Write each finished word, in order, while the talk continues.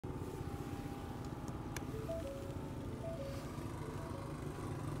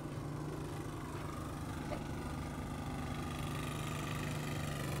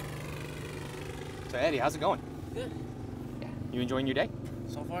Eddie, how's it going? Good. Yeah. You enjoying your day?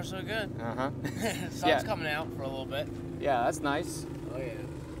 So far, so good. Uh-huh. Sun's coming out for a little bit. Yeah, that's nice. Oh, yeah.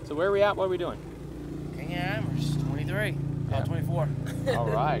 So where are we at? What are we doing? King of the Hammers, 23. Yeah. 24. All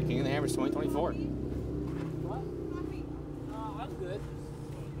right, King of the Hammers 2024. What? I'm good.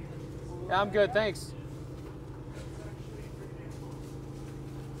 Yeah, I'm good, thanks.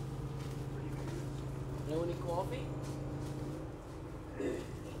 No any coffee? Good.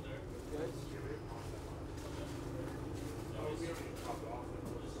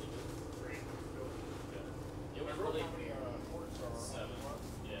 It was really 7,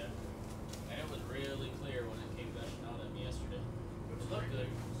 yeah. And it was really clear when it came gushing out at me yesterday. Which looked good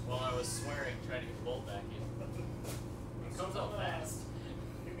while I was swearing, trying to get the bolt back in. It comes out fast.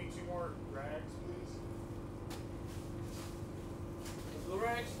 Give me 2 more rags, please. Blue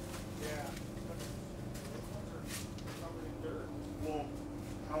rags? Yeah. Well,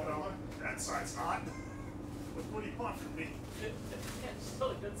 how about that side's hot? What do you want from me?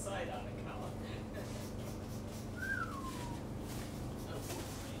 Still a good side on it, Colin.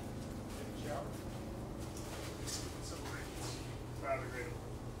 Take a shower? Some rags. Biodegradable.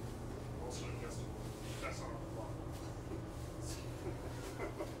 Also adjustable. That's on the bottom.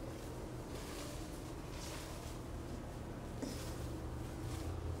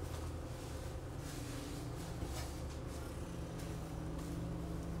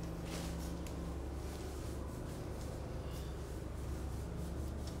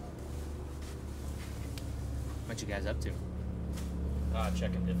 What you guys up to?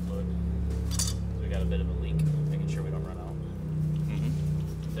 Checking diff fluid. We got a bit of a leak, making sure we don't run out.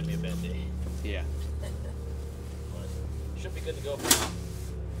 Mm-hmm. That'd be a bad day. Yeah. But should be good to go for now.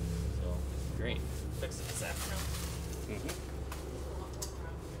 So, Great. fix it this afternoon. Mm-hmm.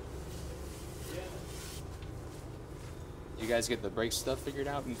 You guys get the brake stuff figured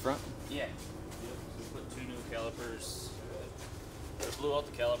out in front? Yeah. We put 2 new calipers. We blew out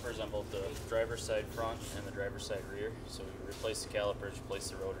the calipers on both the driver's side front and the driver's side rear. So we replaced the calipers,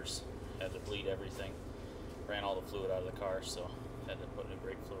 replaced the rotors, had to bleed everything, ran all the fluid out of the car, so had to put new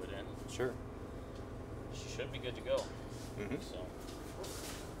brake fluid in. Sure. She should be good to go. Mm-hmm. So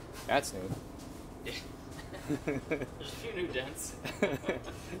That's new. yeah. There's a few new dents.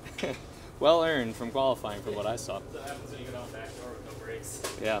 Well earned from qualifying from what I saw. That happens when you go down back door with no brakes.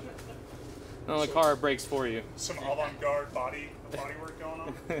 Yeah. No, the car brakes for you. Some avant-garde body work going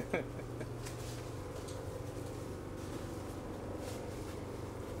on.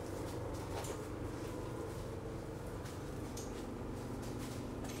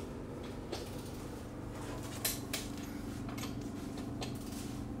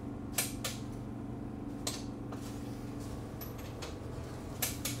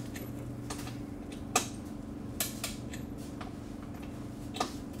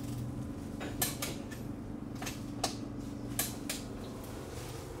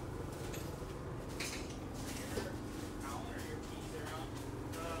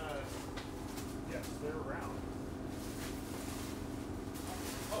 Yes, they're around.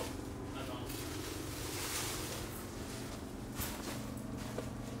 Oh, I'm on.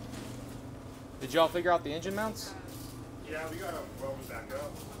 Did y'all figure out the engine mounts? Yeah, we got to weld it back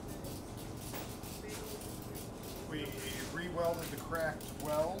up. We re-welded the cracked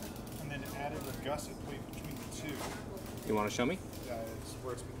weld and then added a gusset plate between the two. You want to show me? It's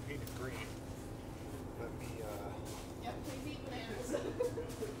where it's been painted green. Let me, Yep, please eat bananas. in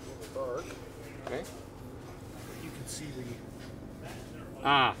the dark. Okay. You can see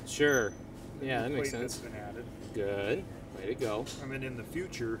Ah, sure. Yeah, that the makes plate that's sense. been added. Good. Way to go. And then in the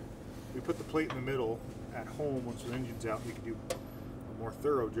future, we put the plate in the middle. At home, once the engine's out, we can do a more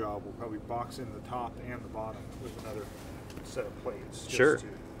thorough job. We'll probably box in the top and the bottom with another set of plates. Just Sure. to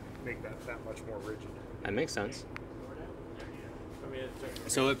make that much more rigid. That makes sense.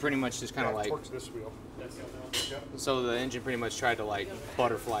 So it pretty much just kind of like, torques this wheel. so the engine pretty much tried to like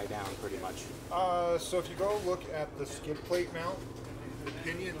butterfly down pretty much. So if you go look at the skid plate mount, the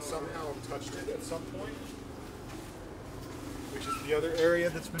pinion somehow touched it at some point, which is the other area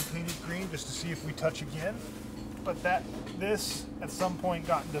that's been painted green, just to see if we touch again. But this at some point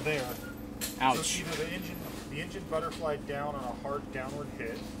got into there. Ouch. So either the engine butterflied down on a hard downward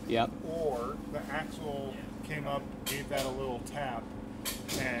hit, Yep. or the axle came up, gave that a little tap,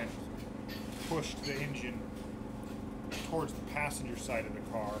 and pushed the engine towards the passenger side of the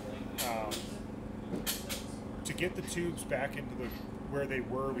car. To get the tubes back into where they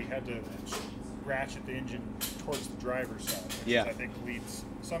were, we had to ratchet the engine towards the driver's side, which Yeah. I think leads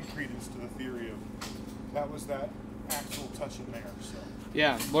some credence to the theory of that was that axle touching there. So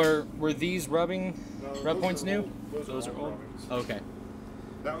Yeah. Were these rubbing No, rub those points are new? old. Those are old rubbings. Okay.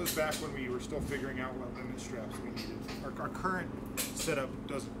 That was back when we were still figuring out what limit straps we needed. Our current setup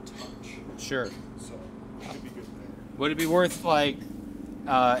doesn't touch, Sure. so should be good there. Would it be worth like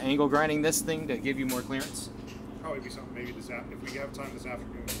angle grinding this thing to give you more clearance? Probably be something maybe this if we have time this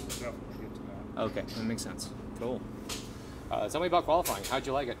afternoon, we'll definitely get to that. Okay, that makes sense. Cool. Tell me about qualifying. How'd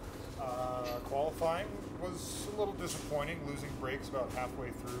you like it? Qualifying was a little disappointing. Losing brakes about halfway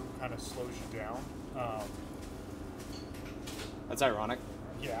through kind of slows you down. That's ironic.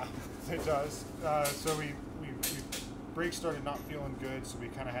 Yeah, it does. So we brakes started not feeling good, so we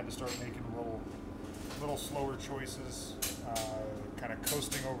kind of had to start making little slower choices, kind of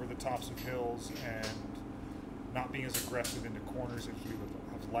coasting over the tops of hills and not being as aggressive into corners as we would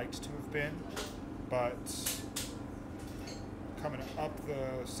have liked to have been. But coming up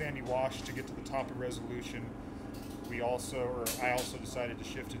the Sandy Wash to get to the top of Resolution, I also decided to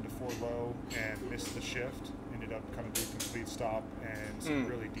shift into 4-low and missed the shift. Ended up coming to a complete stop and some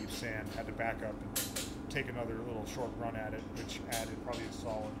really deep sand. Had to back up and take another little short run at it, which added probably a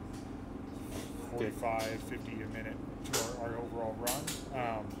solid 45, 50 a minute to our overall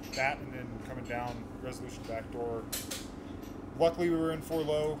run. That and then coming down Resolution back door. Luckily we were in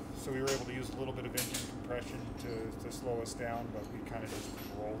 4-low, so we were able to use a little bit of engine compression to slow us down, but we kind of just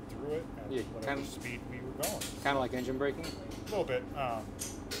rolled through it at whatever speed we were going. Kind of like engine braking? A little bit.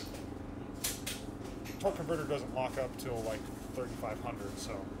 Torque converter doesn't lock up till like 3,500,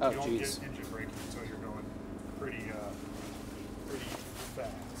 so you don't get engine braking until you're going pretty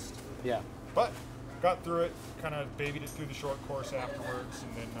fast. Yeah. But got through it, kind of babied it through the short course afterwards,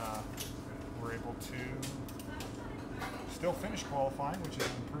 and then we're able to still finish qualifying, which is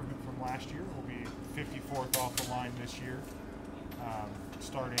an improvement from last year. We'll be 54th off the line this year,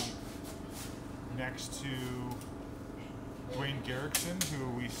 starting next to Dwayne Garrickson, who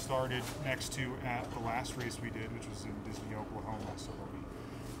we started next to at the last race we did, which was in Disney, Oklahoma. So there'll be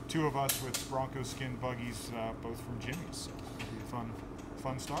two of us with Bronco skin buggies, both from Jimmy's. So it'll be a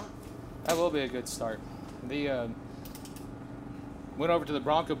fun start. That will be a good start. The went over to the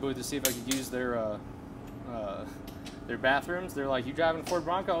Bronco booth to see if I could use their bathrooms. They're like, "You driving a Ford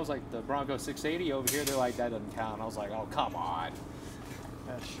Bronco?" I was like, "The Bronco 680 over here." They're like, "That doesn't count." I was like, "Oh, come on."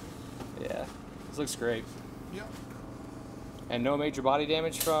 Yeah, this looks great. Yep. And no major body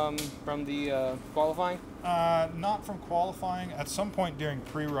damage from the qualifying? Not from qualifying. At some point during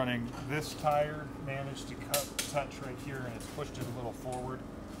pre-running, this tire managed to touch right here, and it's pushed it a little forward.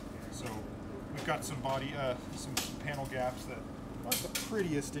 So we've got some some panel gaps that aren't the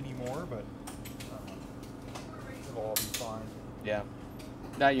prettiest anymore, but it'll all be fine. Yeah.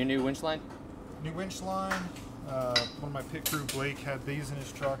 That your new winch line? New winch line. One of my pit crew, Blake, had these in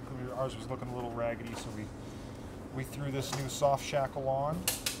his truck. Ours was looking a little raggedy, so we threw this new soft shackle on.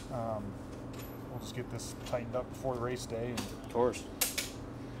 We'll just get this tightened up before race day, and Of course.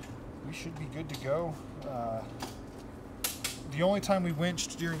 we should be good to go. The only time we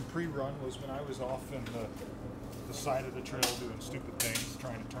winched during pre-run was when I was off in the side of the trail doing stupid things,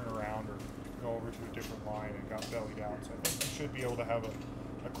 trying to turn around or go over to a different line, and got bellied out. So I think we should be able to have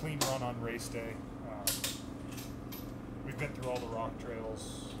a clean run on race day. We've been through all the rock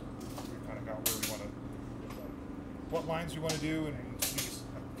trails. We've kind of got where we want to, what lines we want to do, and use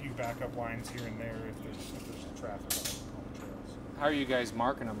a few backup lines here and there if there's traffic on the trails. How are you guys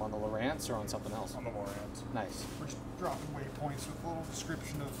marking them, on the Lowrance or on something else? On the Lowrance. Nice. We're just dropping waypoints with a little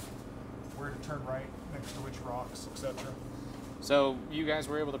description of where to turn right, next to which rocks, etc. So you guys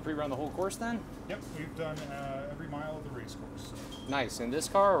were able to pre-run the whole course then? Yep, we've done every mile of the race course. Nice. In this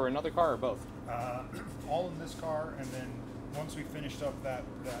car or another car or both? All in this car, and then once we finished up that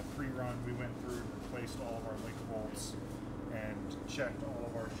pre-run, we went through, replaced all of our link bolts, and checked all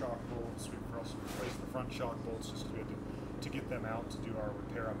of our shock bolts. We also replaced the front shock bolts just to get them out to do our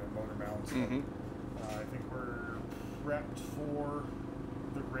repair on their motor mounts. I think we're prepped for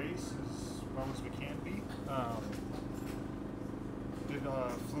the race as well as we can be. Did a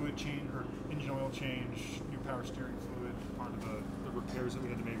fluid change, or engine oil change, new power steering fluid, part of the repairs that we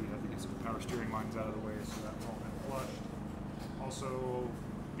had to make. We had to get some power steering lines out of the way, so that's all been flushed. Also,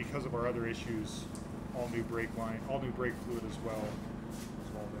 because of our other issues, all new brake fluid as well.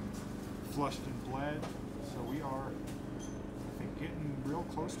 It's all been flushed and bled. So we are, I think, getting real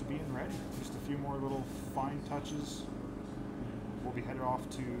close to being ready. Just a few more little fine touches. We'll be headed off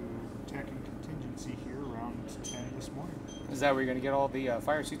to tech and contingency here around 10 this morning. Is that where you're going to get all the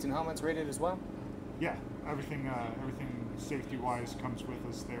fire suits and helmets rated as well? Yeah, everything safety-wise comes with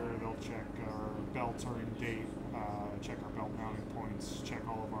us there. They'll check our belts are in date, check our belt mounting points, check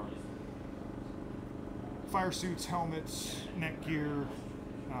all of our fire suits, helmets, neck gear,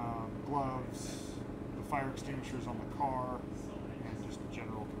 gloves, the fire extinguishers on the car, and just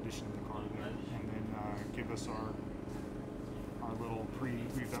general condition the car there, and then give us our little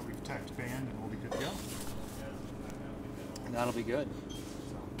that we've teched band, and we'll be good to go. That'll be good.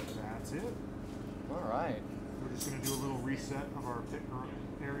 So that's it. All right. We're just going to do a little reset of our pit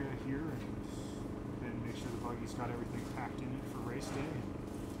area here, and then make sure the buggy's got everything packed in it for race day.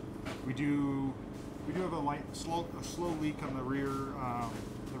 And we do have a slow leak on the rear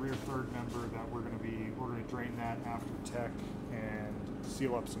third member that we're going to drain that after tech and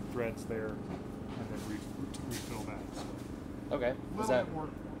seal up some threads there, and then refill that. So Okay. a little bit more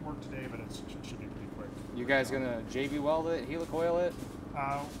work today, but it should be pretty quick. You guys gonna JB weld it, helicoil it?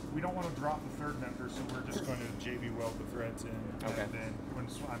 We don't want to drop the third member, so we're just going to JB weld the threads in. Okay. And then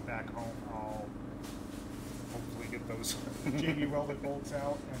once I'm back home, I'll hopefully get those JB welded bolts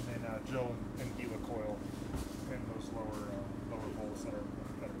out, and then drill and helicoil in those lower bolts that are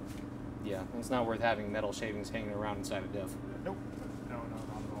working. Yeah, it's not worth having metal shavings hanging around inside a diff. Nope. No, not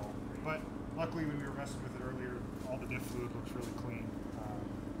at all. But luckily, when we were messing with it earlier, all the diff fluid looks really clean. So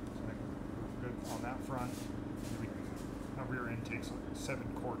I think we're good on that front. Our rear intake's 7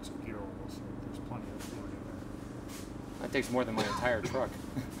 quarts of fuel, so there's plenty of fluid in there. That takes more than my entire truck.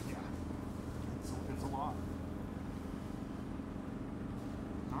 Yeah, it's a lot.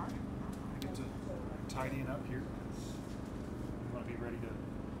 All right, I get to tidying up here. We want to be ready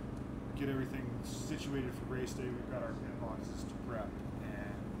to get everything situated for race day. We've got our pin boxes to prep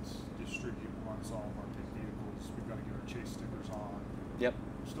and distribute amongst all of our pit vehicles. We've got to get our chase stickers on. Yep.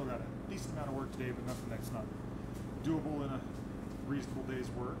 Still got a decent amount of work today, but nothing that's not doable in a reasonable day's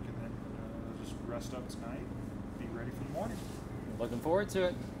work, and then just rest up tonight and be ready for the morning. Looking forward to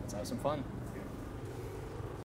it. Let's have some fun.